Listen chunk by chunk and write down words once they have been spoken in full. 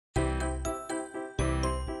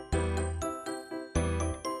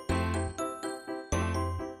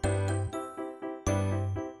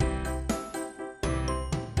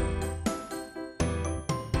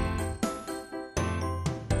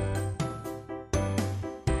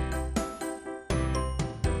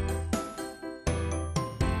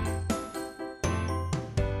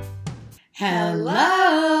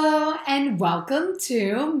Hello and welcome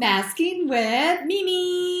to Masking with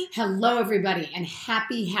Mimi. Hello everybody and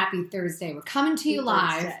happy Thursday. We're coming to you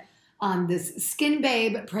live on this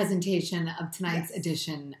Skinbabe presentation of tonight's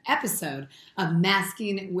episode of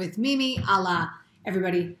Masking with Mimi. A la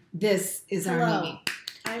everybody, this is our Mimi.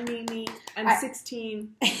 I'm Mimi. I'm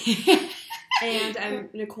 16 and I'm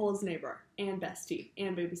Nicole's neighbor and bestie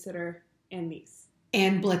and babysitter and niece.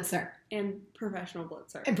 And blitzer. And professional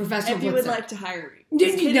blitzer. If you would like to hire me.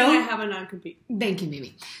 You know, I have a non-compete. Thank you,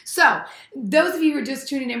 Mimi. So, those of you who are just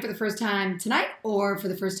tuning in for the first time tonight or for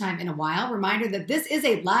the first time in a while, reminder that this is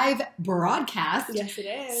a live broadcast. Yes, it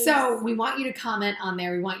is. So, we want you to comment on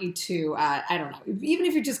there. We want you to, I don't know, even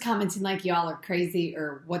if you're just commenting like y'all are crazy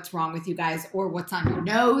or what's wrong with you guys or what's on your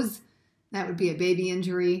nose, that would be a baby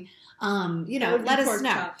injury. Let us know.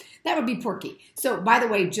 Chop. That would be porky. So, by the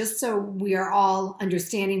way, just so we are all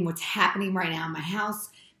understanding what's happening right now in my house,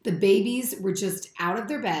 the babies were just out of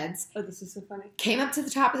their beds. Oh, this is so funny. Came up to the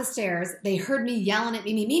top of the stairs. They heard me yelling at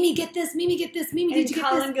Mimi, Mimi, get this, Mimi, get this, Mimi, did you get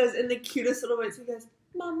this? And Colin goes in the cutest little voice. He goes,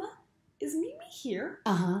 Mama, is Mimi here?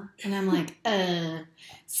 Uh-huh. And I'm like,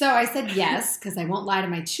 So I said yes, because I won't lie to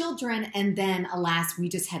my children. And then, alas, we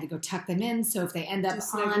just had to go tuck them in. So if they end up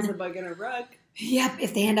on a bug in a rug. Yep,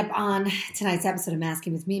 if they end up on tonight's episode of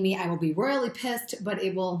Masking with Mimi, I will be royally pissed, but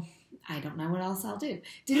it will, I don't know what else I'll do.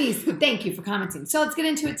 Denise, thank you for commenting. So let's get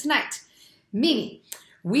into it tonight. Mimi,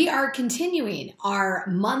 we are continuing our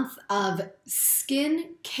month of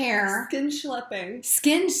skin care. Skin schlepping.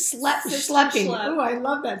 Schlepping. Oh, I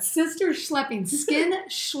love that. Sister schlepping. Skin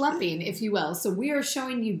schlepping, if you will. So we are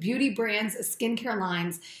showing you beauty brands, skincare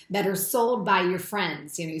lines that are sold by your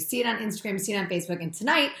friends. You know, you see it on Instagram, you see it on Facebook, and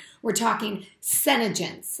tonight we're talking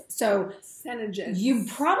Senegence. So Senegence. You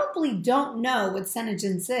probably don't know what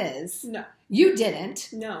Senegence is. No. You didn't.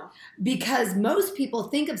 No. Because most people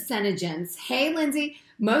think of Senegence. Hey, Lindsay.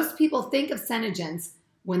 Most people think of Senegence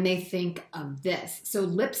when they think of this. So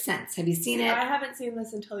Lip Sense. Have you seen it? I haven't seen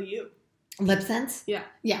this until you. Lip Sense? Yeah.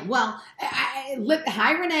 Yeah. Well,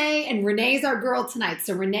 hi, Renee. And Renee's our girl tonight.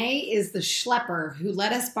 So Renee is the schlepper who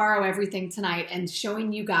let us borrow everything tonight and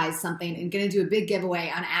showing you guys something and going to do a big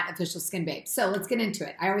giveaway on @officialskinbabe. So let's get into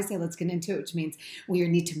it. I always say let's get into it, which means we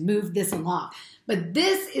need to move this along. But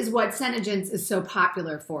this is what Senegence is so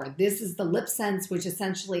popular for. This is the Lip Sense, which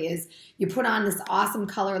essentially is you put on this awesome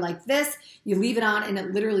color like this, you leave it on, and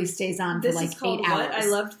it literally stays on for like 8 hours. What? I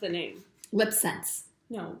loved the name. Lip Sense.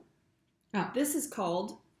 No. Oh. This is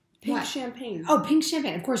called Pink Champagne. Oh, Pink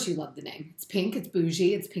Champagne. Of course you love the name. It's pink, it's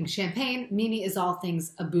bougie, it's Pink Champagne. Mimi is all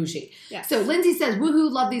things a bougie. Yes. So Lindsay says, woohoo,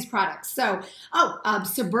 love these products. So,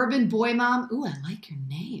 Suburban Boy Mom, ooh, I like your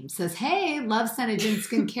name, says, hey, love Senegence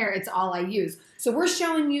skincare. It's all I use. So we're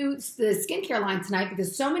showing you the skincare line tonight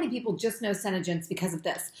because so many people just know Senegence because of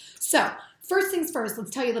this. So first things first, let's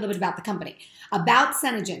tell you a little bit about the company. About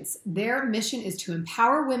Senegence, their mission is to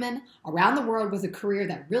empower women around the world with a career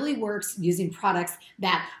that really works using products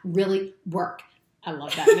that really work. I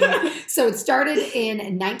love that. So it started in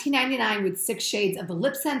 1999 with 6 shades of the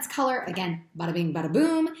Lip Sense color. Again, bada bing, bada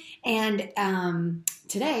boom. And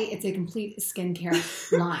today, it's a complete skincare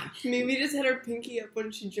line. Mimi just had her pinky up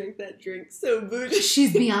when she drank that drink. So bougie.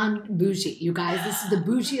 She's beyond bougie, you guys. This is the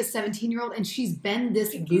bougiest 17-year-old, and she's been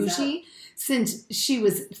this bougie since she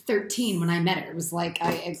was 13 when I met her. It was like...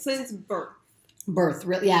 since birth.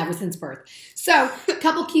 Ever since birth. So, a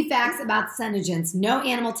couple key facts about Senegence. No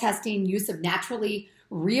animal testing, use of naturally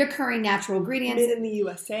reoccurring natural ingredients. Made in the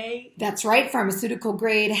USA. That's right, pharmaceutical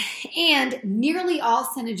grade. And nearly all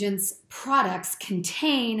Senegence products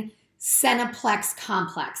contain Seneplex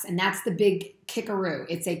complex, and that's the big kickaroo.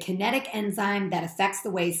 It's a kinetic enzyme that affects the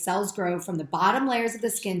way cells grow from the bottom layers of the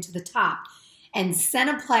skin to the top. And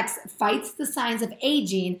Seneplex fights the signs of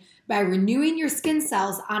aging by renewing your skin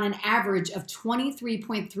cells on an average of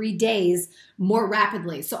 23.3 days more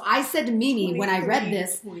rapidly. So I said to Mimi when I read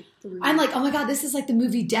this, I'm like, oh my God, this is like the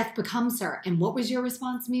movie Death Becomes Her. And what was your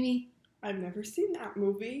response, Mimi? I've never seen that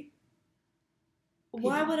movie.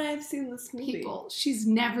 Why would I have seen this movie? People, she's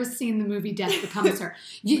never seen the movie Death Becomes Her.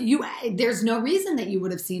 There's no reason that you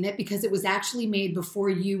would have seen it because it was actually made before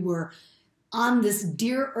you were on this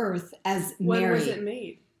dear earth as Mary. When was it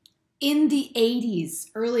made? In the 80s,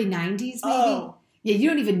 early 90s, maybe. Oh. Yeah, you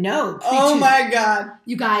don't even know. Oh my God.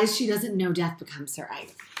 You guys, she doesn't know Death Becomes Her.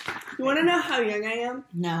 You want to know how young I am?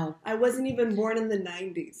 No. I wasn't even born in the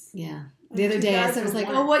 90s. Yeah. The other day I was like,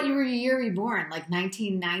 oh, what year were you born? Like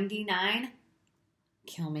 1999?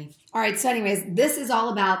 Kill me. All right, so anyways, this is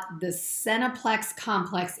all about the Seneplex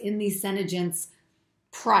complex in the Senegence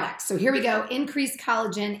products. So here we go. Increased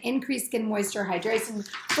collagen, increased skin moisture, hydration,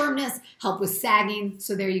 firmness, help with sagging.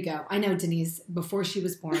 So there you go. I know Denise, before she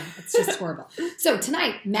was born. It's just horrible. So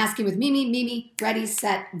tonight, masking with Mimi. Mimi, ready,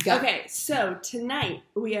 set, go. Okay, so tonight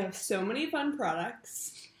we have so many fun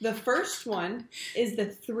products. The first one is the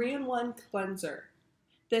 3-in-1 cleanser.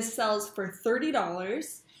 This sells for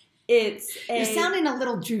 $30. You're sounding a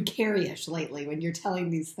little Drew Carey-ish lately when you're telling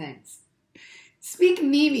these things. Speak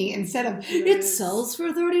Mimi instead of, it sells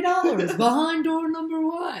for $30 behind door number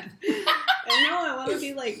 1. I know, I want to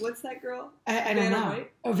be like, what's that girl? I don't know.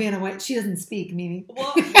 White? Oh, Vanna White. She doesn't speak, Mimi.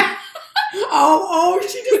 Well, she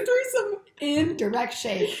just threw some indirect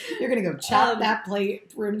shade. You're going to go chop that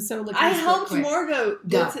plate room so looking I helped quick. Margot.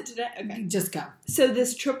 What's it today? Okay. Just go. So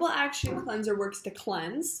this triple action cleanser works to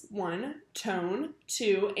cleanse, 1, tone,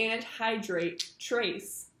 2, and hydrate,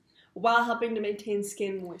 trace, while helping to maintain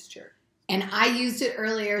skin moisture. And I used it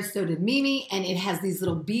earlier, so did Mimi, and it has these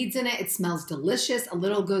little beads in it. It smells delicious. A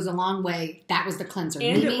little goes a long way. That was the cleanser.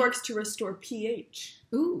 And Mimi, it works to restore pH.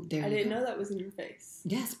 Ooh, there you go. I didn't know that was in your face.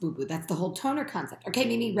 Yes, boo-boo. That's the whole toner concept. Okay,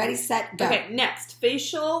 Mimi, ready, set, go. Okay, next.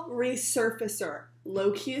 Facial Resurfacer.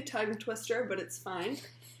 Low-key tongue twister, but it's fine.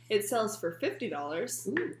 It sells for $50.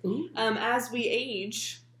 Ooh. As we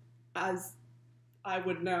age, as I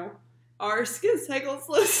would know, our skin cycle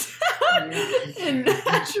slows down, and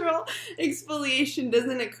natural exfoliation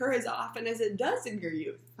doesn't occur as often as it does in your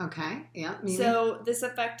youth. Okay, yeah. Mimi. So this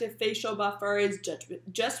effective facial buffer is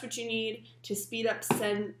just what you need to speed up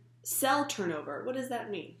cell turnover. What does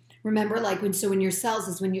that mean? Remember, when your cells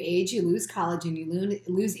is when you age, you lose collagen, you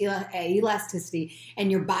lose elasticity,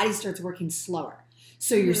 and your body starts working slower.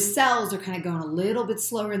 So your cells are kind of going a little bit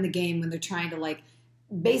slower in the game when they're trying to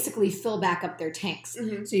basically fill back up their tanks.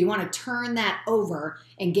 Mm-hmm. So you want to turn that over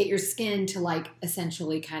and get your skin to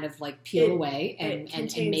essentially kind of peel away and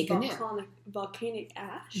make a new. Volcanic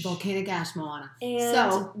ash. Volcanic ash, Moana.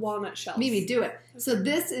 And walnut shells. Mimi, do it. So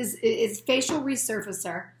this is facial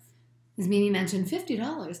resurfacer. As Mimi mentioned,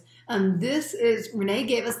 $50. Renee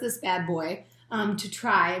gave us this bad boy to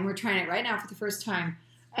try, and we're trying it right now for the first time.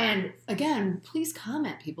 And again, please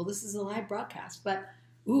comment, people. This is a live broadcast, but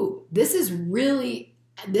this is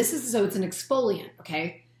so it's an exfoliant,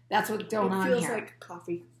 okay? That's what's going on here. It feels like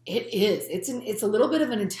coffee. It is. It's a little bit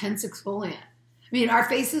of an intense exfoliant. I mean, our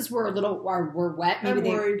faces were were wet.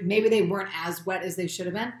 Maybe they weren't as wet as they should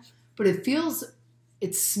have been, but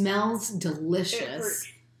it smells delicious.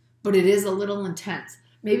 But it is a little intense.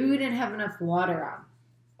 Maybe we didn't have enough water on.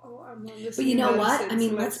 Oh, I'm on this. But you know what? I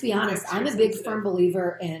mean, let's be honest. I'm a big firm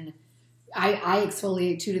believer in. I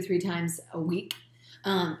exfoliate 2 to 3 times a week.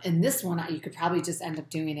 And this one, you could probably just end up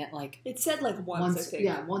doing it It said once, I think.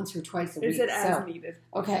 Yeah, once or twice a week. It said as needed.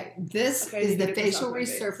 Okay, this is the facial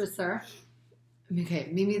resurfacer. Okay,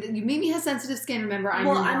 Mimi has sensitive skin, remember? I'm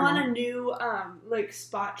on a new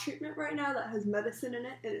spot treatment right now that has medicine in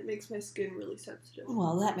it, and it makes my skin really sensitive.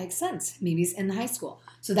 Well, that makes sense. Mimi's in high school.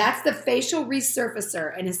 So that's the facial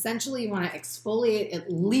resurfacer, and essentially you want to exfoliate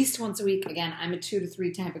at least once a week. Again, I'm a 2 to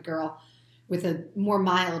 3 type of girl with a more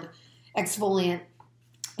mild exfoliant.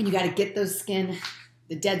 And you got to get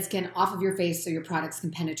the dead skin off of your face so your products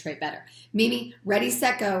can penetrate better. Mimi, ready,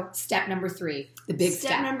 set, go. Step number 3, the big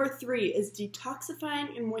step. Step number 3 is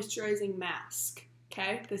detoxifying and moisturizing mask.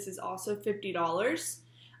 Okay, this is also $50.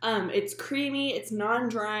 It's creamy, it's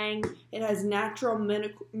non-drying, it has natural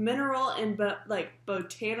mineral and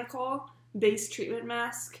botanical based treatment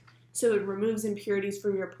mask. So it removes impurities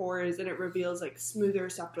from your pores and it reveals smoother,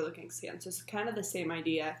 softer looking skin. So it's kind of the same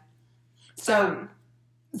idea.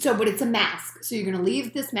 But it's a mask. So you're going to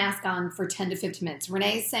leave this mask on for 10 to 15 minutes.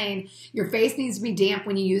 Renee's saying your face needs to be damp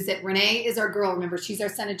when you use it. Renee is our girl. Remember, she's our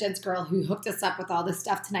Senegence girl who hooked us up with all this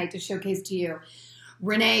stuff tonight to showcase to you.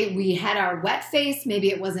 Renee, we had our wet face. Maybe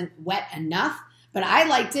it wasn't wet enough, but I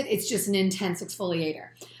liked it. It's just an intense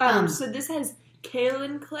exfoliator. So this has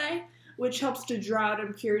kaolin clay, which helps to draw out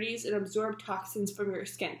impurities and absorb toxins from your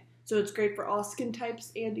skin. So it's great for all skin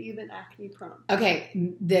types and even acne prone.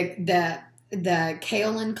 Okay, the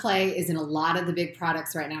kaolin clay is in a lot of the big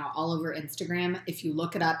products right now, all over Instagram. If you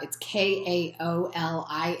look it up, it's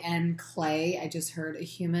Kaolin clay. I just heard a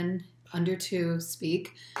human under 2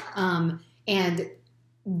 speak. And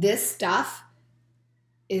this stuff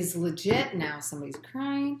is legit. Now somebody's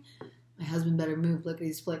crying. My husband better move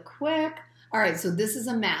lickety-split quick. All right, so this is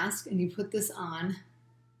a mask, and you put this on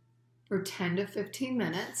for 10 to 15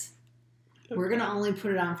 minutes. Okay. We're going to only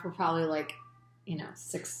put it on for probably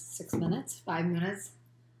 6 minutes, 5 minutes.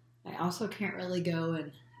 I also can't really go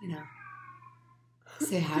and,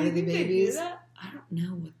 say hi to the babies. I don't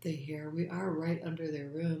know what they hear. We are right under their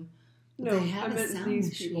room. But they have a sound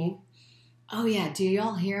machine. Oh, yeah. Do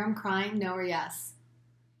y'all hear him crying? No or yes?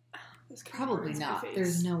 This kinda Probably burns my not. face.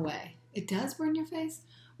 There's no way. It does burn your face?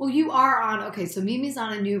 Well, you are on, okay, so Mimi's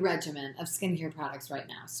on a new regimen of skincare products right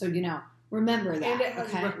now. So, remember that. And it has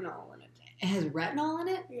okay? retinol in it. It has retinol in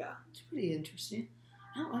it? Yeah. It's pretty interesting.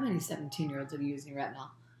 I don't know how many 17-year-olds are using retinol.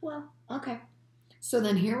 Well. Okay. So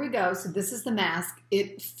then here we go. So this is the mask.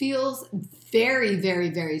 It feels very, very,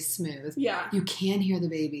 very smooth. Yeah. You can hear the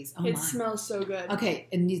babies. Oh, it my. smells so good. Okay,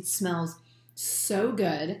 and it smells so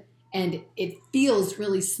good, and it feels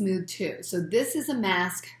really smooth too. So this is a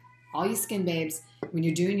mask, all you skin babes, when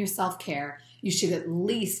you're doing your self-care, you should at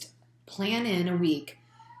least plan in a week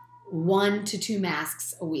 1 to 2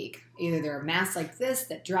 masks a week. Either they're masks like this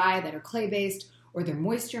that dry, that are clay-based, or they're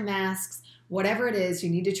moisture masks. Whatever it is, you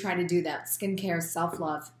need to try to do that skincare,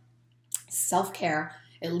 self-love, self-care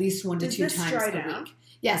at least 1 to 2 times a week.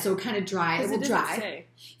 Yeah, so it kind of dry. It will dry. Say.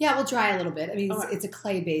 Yeah, it will dry a little bit. I mean, Okay. it's a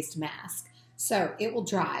clay-based mask, so it will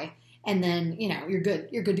dry, and then you're good.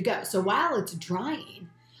 You're good to go. So while it's drying,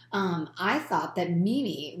 I thought that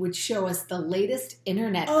Mimi would show us the latest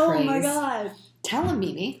internet craze. Oh my god! Tell him,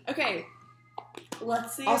 Mimi. Okay,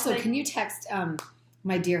 let's see. Also, can you text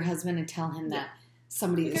my dear husband and tell him that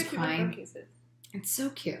somebody is crying? It's so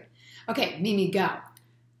cute. Okay, Mimi, go.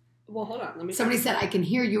 Well, hold on. Let me. Somebody said I can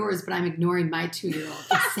hear yours, but I'm ignoring my 2-year-old.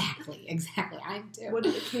 Exactly. I am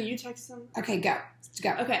too. Can you text them? Okay, go.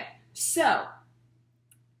 Okay, so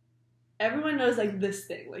everyone knows like this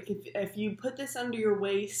thing. Like if you put this under your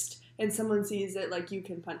waist and someone sees it, like you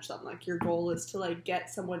can punch them. Like your goal is to like get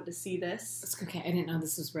someone to see this. It's okay. I didn't know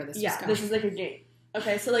this was where this was Yeah, going. this is like a game.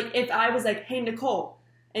 Okay, so like if I was like, hey Nicole,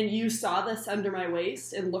 and you saw this under my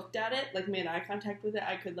waist and looked at it, like made eye contact with it,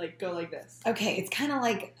 I could like go like this. Okay, it's kind of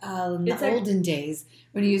like in It's the like- olden days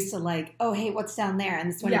when you used to like, oh hey, what's down there? And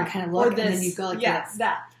this one you kind of or look, this. and then you go like yeah, this.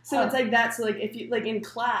 that. So Oh. it's like that. So like if you like in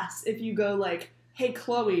class, if you go like, hey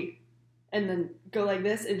Chloe, and then go like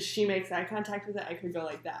this, and she makes eye contact with it, I could go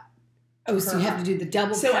like that. Oh, so you have to do the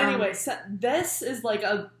double. So pound. anyway, so this is like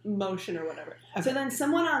a motion or whatever. Okay. So then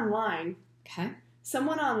someone online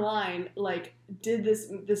like did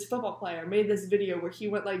this football player made this video where he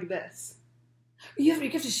went like this. You have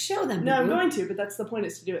to show them. No, I'm boo-boo. going to, but that's the point,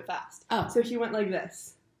 is to do it fast. Oh. So he went like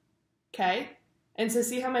this. Okay? And so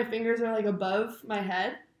see how my fingers are like above my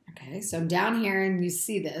head? Okay, so I'm down here and you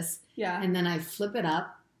see this, Yeah. and then I flip it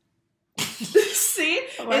up. See?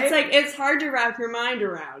 Right? It's like, it's hard to wrap your mind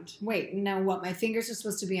around. Wait, no, what? My fingers are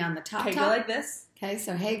supposed to be on the top. Okay, top? go like this. Okay,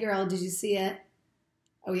 so hey girl, did you see it?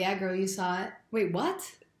 Oh yeah, girl, you saw it. Wait, what?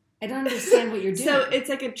 I don't understand what you're doing. So it's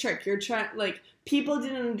like a trick. You're trying, like, people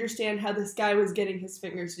didn't understand how this guy was getting his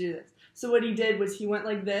fingers to do this. So what he did was he went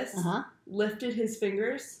like this, lifted his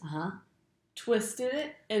fingers, twisted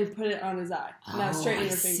it, and put it on his eye. Now straighten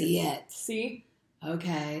your fingers. See it. See?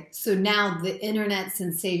 Okay, so now the internet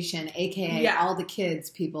sensation, aka all the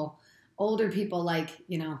kids, people, older people like,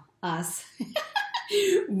 us,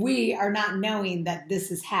 we are not knowing that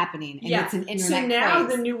this is happening, and it's an internet So now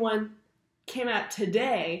craze. the new one came out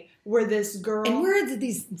today where this girl... And where did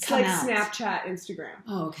these come out? Snapchat, Instagram.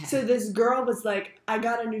 Oh, okay. So this girl was like, I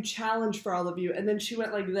got a new challenge for all of you, and then she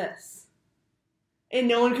went like this. And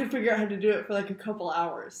no one could figure out how to do it for like a couple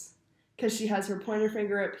hours. Because she has her pointer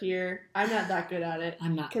finger up here. I'm not that good at it.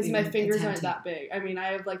 I'm not. Because my fingers aren't attempting. that big. I mean, I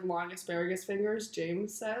have like long asparagus fingers.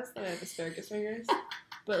 James says that I have asparagus fingers.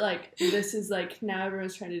 But like, this is like, now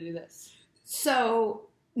everyone's trying to do this. So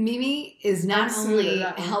Mimi is not I'm smooth only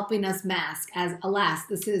at that one. helping us mask, as alas,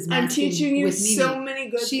 this is I'm masking teaching you with Mimi. so many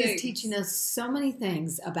good She things. is teaching us so many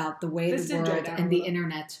things about the way This the did dry world down and a the little.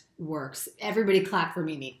 internet works. Everybody clap for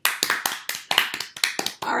Mimi.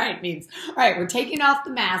 All right, Memes. All right, we're taking off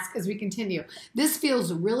the mask as we continue. This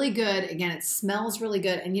feels really good. Again, it smells really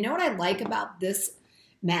good. And you know what I like about this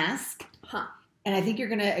mask? And I think you're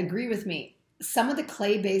going to agree with me. Some of the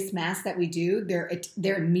clay-based masks that we do,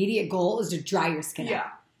 their immediate goal is to dry your skin out.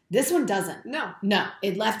 This one doesn't. No.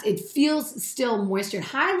 It feels still moisture.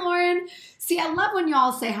 Hi, Lauren. See, I love when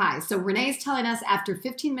y'all say hi. So Renee's telling us after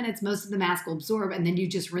 15 minutes, most of the mask will absorb, and then you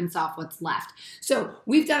just rinse off what's left. So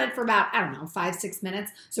we've done it for about, 5-6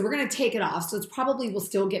 minutes. So we're going to take it off. So it's probably will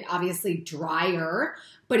still get obviously drier,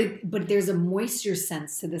 but there's a moisture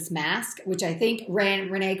sense to this mask, which I think,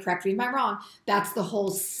 Renee, correct me if I'm wrong, that's the whole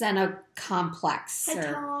Sena complex. Hi,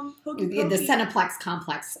 Tom. Hokey The pokey. Seneplex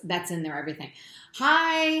complex. That's in there, everything.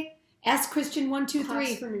 Hi, S Christian 123.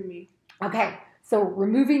 Claps for Mimi. Okay, so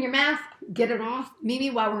removing your mask, get it off. Mimi,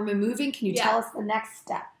 while we're removing, can you tell us the next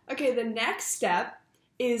step? Okay, the next step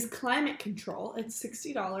is climate control. It's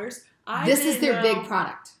 $60. This is their big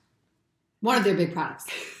product. One of their big products.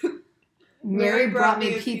 Mary brought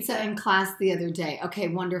me pizza in class the other day. Okay,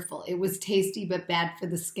 wonderful. It was tasty but bad for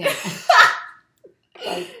the skin.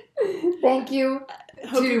 Thank you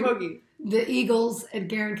to the Eagles at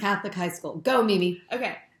Guerin Catholic High School. Go, Mimi.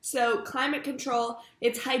 Okay, so climate control,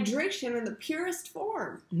 it's hydration in the purest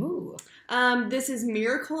form. Ooh. This is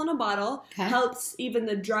Miracle in a Bottle. Okay. Helps even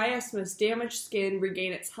the driest, most damaged skin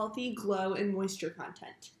regain its healthy glow and moisture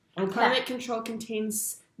content. Okay. Climate control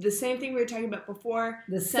contains the same thing we were talking about before.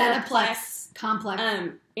 The Seneplex complex.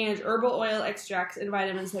 And herbal oil extracts and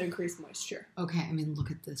vitamins that increase moisture. Okay, I mean, look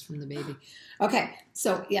at this from the baby. Okay,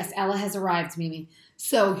 so yes, Ella has arrived, Mimi.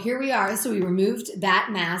 So here we are. So we removed that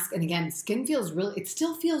mask. And again, skin feels really, it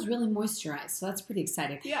still feels really moisturized. So that's pretty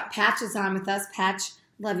exciting. Yeah. Patch is on with us. Patch,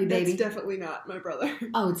 love you, baby. That's definitely not my brother.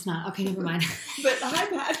 Oh, it's not. Okay, never mind. But hi,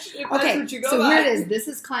 Patch, if okay, that's what you go so by. here it is. This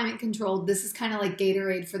is climate controlled. This is kind of like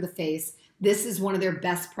Gatorade for the face. This is one of their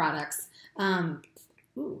best products.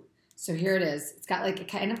 Ooh. So here it is. It's got like, it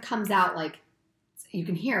kind of comes out like, you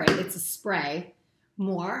can hear it. It's a spray.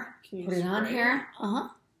 More. Put it on here. Uh-huh.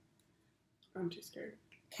 I'm too scared.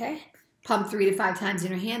 Okay. Pump 3 to 5 times in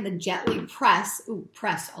your hand. Then gently press. Ooh,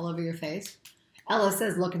 press all over your face. Ella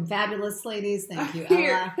says, looking fabulous, ladies. Thank you,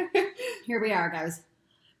 Ella. Here we are, guys.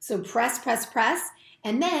 So press, press, press.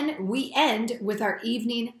 And then we end with our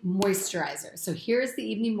evening moisturizer. So here's the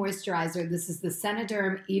evening moisturizer. This is the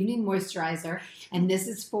Senederm Evening Moisturizer. And this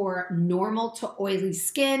is for normal to oily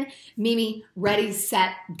skin. Mimi, ready,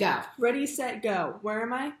 set, go. Ready, set, go. Where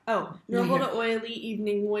am I? Oh, normal to oily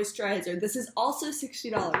evening moisturizer. This is also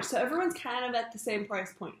 $60. So everyone's kind of at the same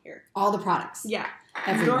price point here. All the products. Yeah.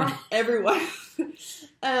 Everyone. Everyone.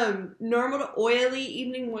 Normal to oily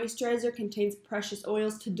evening moisturizer contains precious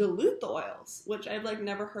oils to dilute the oils, which I've like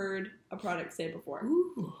never heard a product say before.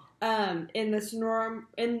 Ooh. In the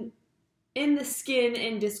skin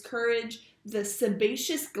and discourage the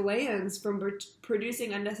sebaceous glands from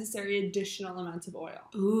producing unnecessary additional amounts of oil.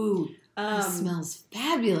 Ooh. It smells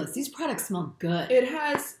fabulous. These products smell good. It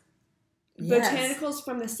has botanicals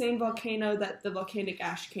from the same volcano that the volcanic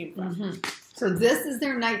ash came from. Mm-hmm. So this is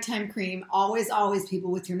their nighttime cream. Always, always,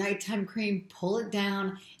 people, with your nighttime cream, pull it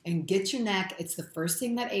down and get your neck. It's the first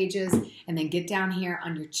thing that ages. And then get down here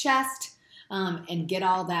on your chest and get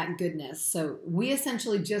all that goodness. So we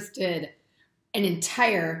essentially just did an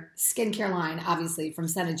entire skincare line, obviously, from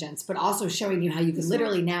Senegence, but also showing you how you can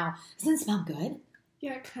literally now... Doesn't it smell good?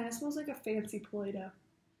 Yeah, it kind of smells like a fancy Play-Doh.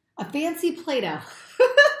 A fancy Play-Doh.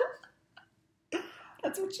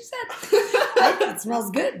 That's what you said. It smells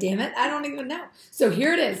good, damn it. I don't even know. So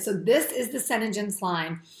here it is. So this is the Senegence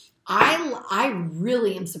line. I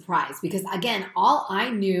really am surprised because, again, all I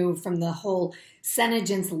knew from the whole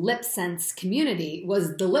Senegence lip sense community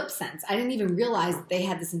was the lip sense. I didn't even realize that they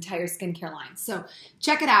had this entire skincare line. So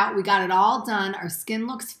check it out. We got it all done. Our skin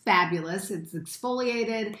looks fabulous. It's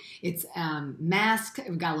exfoliated. It's masked.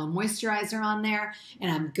 We've got a little moisturizer on there.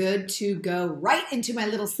 And I'm good to go right into my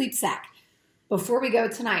little sleep sack. Before we go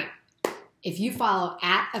tonight, if you follow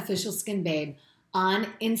 @OfficialSkinBabe on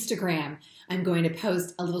Instagram, I'm going to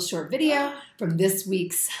post a little short video from this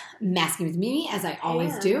week's Masking with Mimi, as I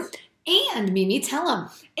always do. And Mimi, tell them.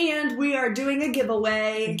 And we are doing a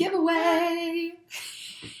giveaway.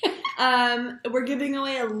 We're giving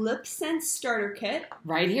away a lip sense starter kit.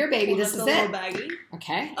 Right here, baby. This is a it. little baggie.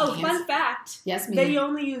 Okay. Oh, fun fact. Yes, Mimi. They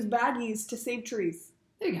only use baggies to save trees.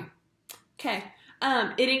 There you go. Okay.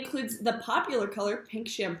 It includes the popular color pink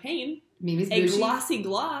champagne, Mimi's a bougie. glossy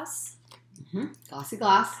gloss, glossy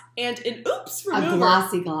gloss, and an oops remover. A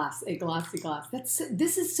glossy gloss.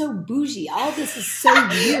 This is so bougie. All this is so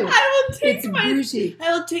you. It's bougie.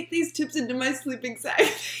 I will take these tips into my sleeping sack.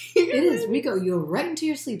 It is. We go right into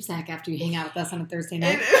your sleep sack after you hang out with us on a Thursday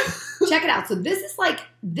night. Check it out. So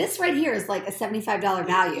this right here is like a $75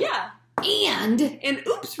 value. Yeah. And an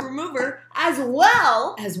oops remover as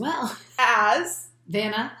well as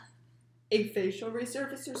Vanna, a facial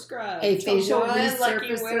resurfacer scrub. A facial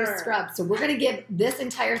resurfacer scrub. So we're going to give this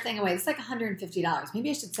entire thing away. It's like $150. Maybe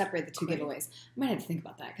I should separate the two giveaways. I might have to think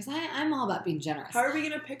about that because I'm all about being generous. How are we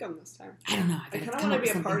going to pick them this time? I don't know. I kind of want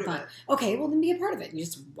to be a part of it. Okay, well then be a part of it. You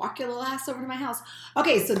just walk your little ass over to my house.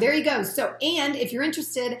 Okay, so there you go. So, and if you're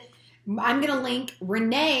interested, I'm going to link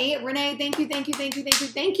Renee. Renee, thank you,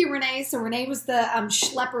 Renee. So Renee was the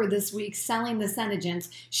schlepper this week selling the Senegence.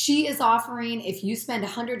 She is offering, if you spend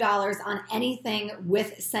 $100 on anything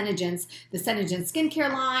with Senegence, the Senegence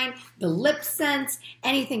skincare line, the lip sense,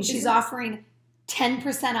 anything, she's offering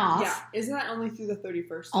 10% off. Yeah. Isn't that only through the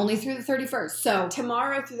 31st? Only through the 31st. So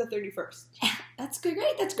tomorrow through the 31st. That's great.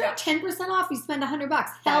 That's great. 10% off. You spend $100. Hell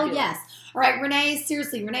Fabulous. yes. All right, Renee.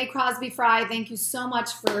 Seriously, Renee Crosby Fry. Thank you so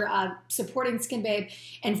much for supporting Skinbabe,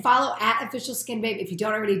 and follow at official Skinbabe if you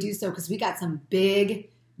don't already do so, because we got some big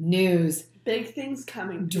news. Big things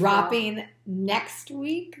coming. Dropping next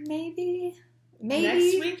week, maybe.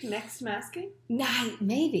 Next week, next masking.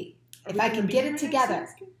 Maybe if we I gonna can be get here it next together.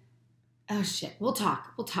 masking? Oh shit, we'll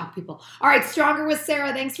talk, people. All right, Stronger with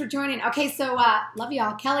Sarah. Thanks for joining. Okay, so love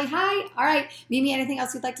y'all. Kelly, hi. All right, Mimi, anything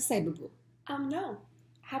else you'd like to say, boo boo? No.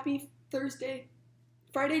 Happy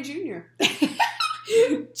Friday Junior.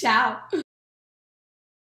 Ciao.